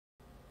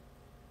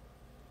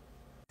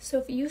So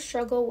if you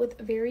struggle with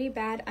very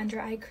bad under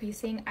eye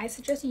creasing, I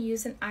suggest you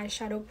use an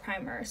eyeshadow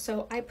primer.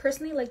 So I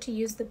personally like to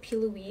use the P.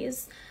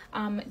 Louise.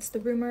 It's the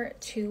Rumor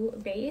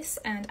 2 base,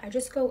 and I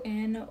just go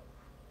in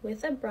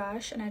with a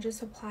brush and I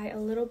just apply a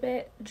little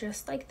bit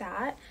just like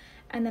that,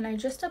 and then I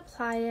just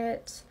apply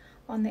it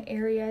on the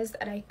areas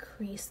that I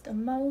crease the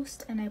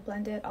most and I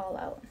blend it all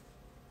out.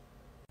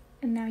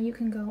 And now you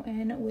can go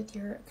in with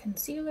your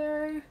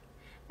concealer.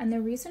 And the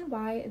reason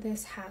why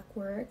this hack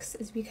works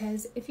is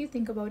because if you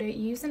think about it,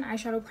 you use an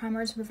eyeshadow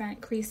primer to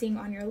prevent creasing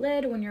on your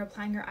lid when you're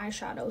applying your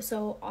eyeshadow.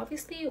 So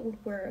obviously it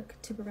would work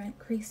to prevent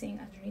creasing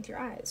underneath your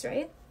eyes,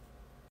 right?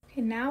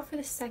 Okay, now for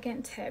the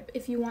second tip.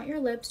 If you want your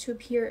lips to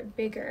appear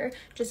bigger,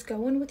 just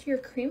go in with your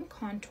cream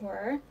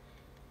contour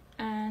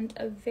and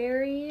a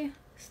very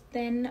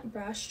thin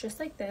brush just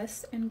like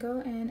this and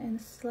go in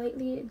and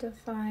slightly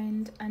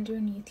define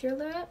underneath your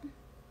lip.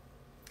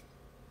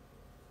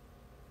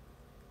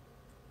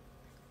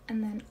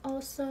 And then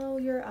also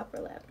your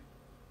upper lip.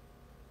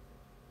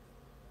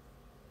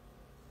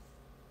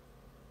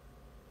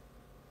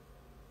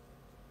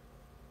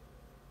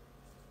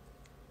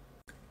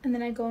 And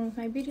then I go in with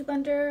my beauty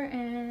blender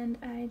and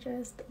I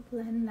just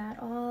blend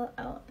that all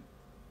out.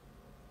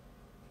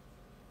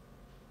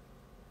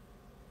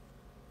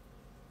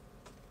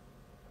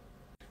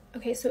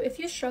 Okay, so if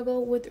you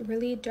struggle with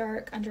really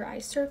dark under eye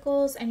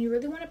circles and you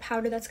really want a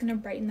powder that's going to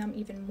brighten them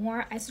even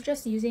more, I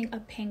suggest using a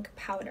pink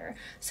powder.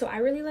 So I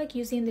really like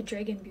using the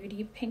Dragon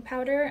Beauty pink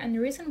powder, and the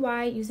reason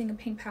why using a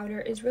pink powder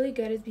is really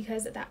good is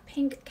because that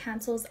pink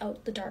cancels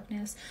out the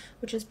darkness,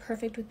 which is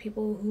perfect with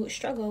people who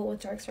struggle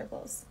with dark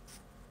circles.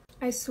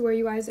 I swear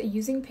you guys,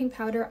 using pink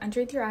powder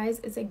underneath your eyes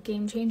is a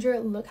game changer.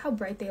 Look how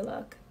bright they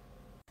look.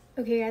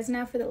 Okay guys,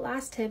 now for the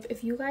last tip.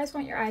 If you guys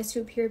want your eyes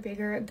to appear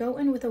bigger, go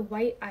in with a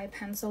white eye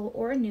pencil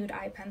or a nude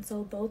eye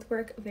pencil. Both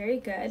work very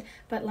good,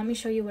 but let me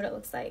show you what it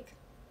looks like.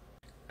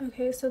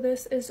 Okay, so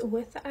this is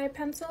with the eye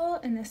pencil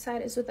and this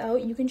side is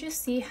without. You can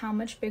just see how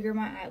much bigger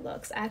my eye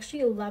looks. I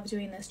actually love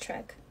doing this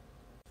trick.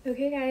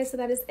 Okay guys, so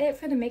that is it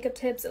for the makeup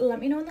tips. Let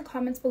me know in the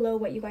comments below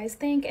what you guys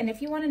think and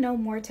if you want to know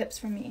more tips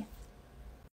from me.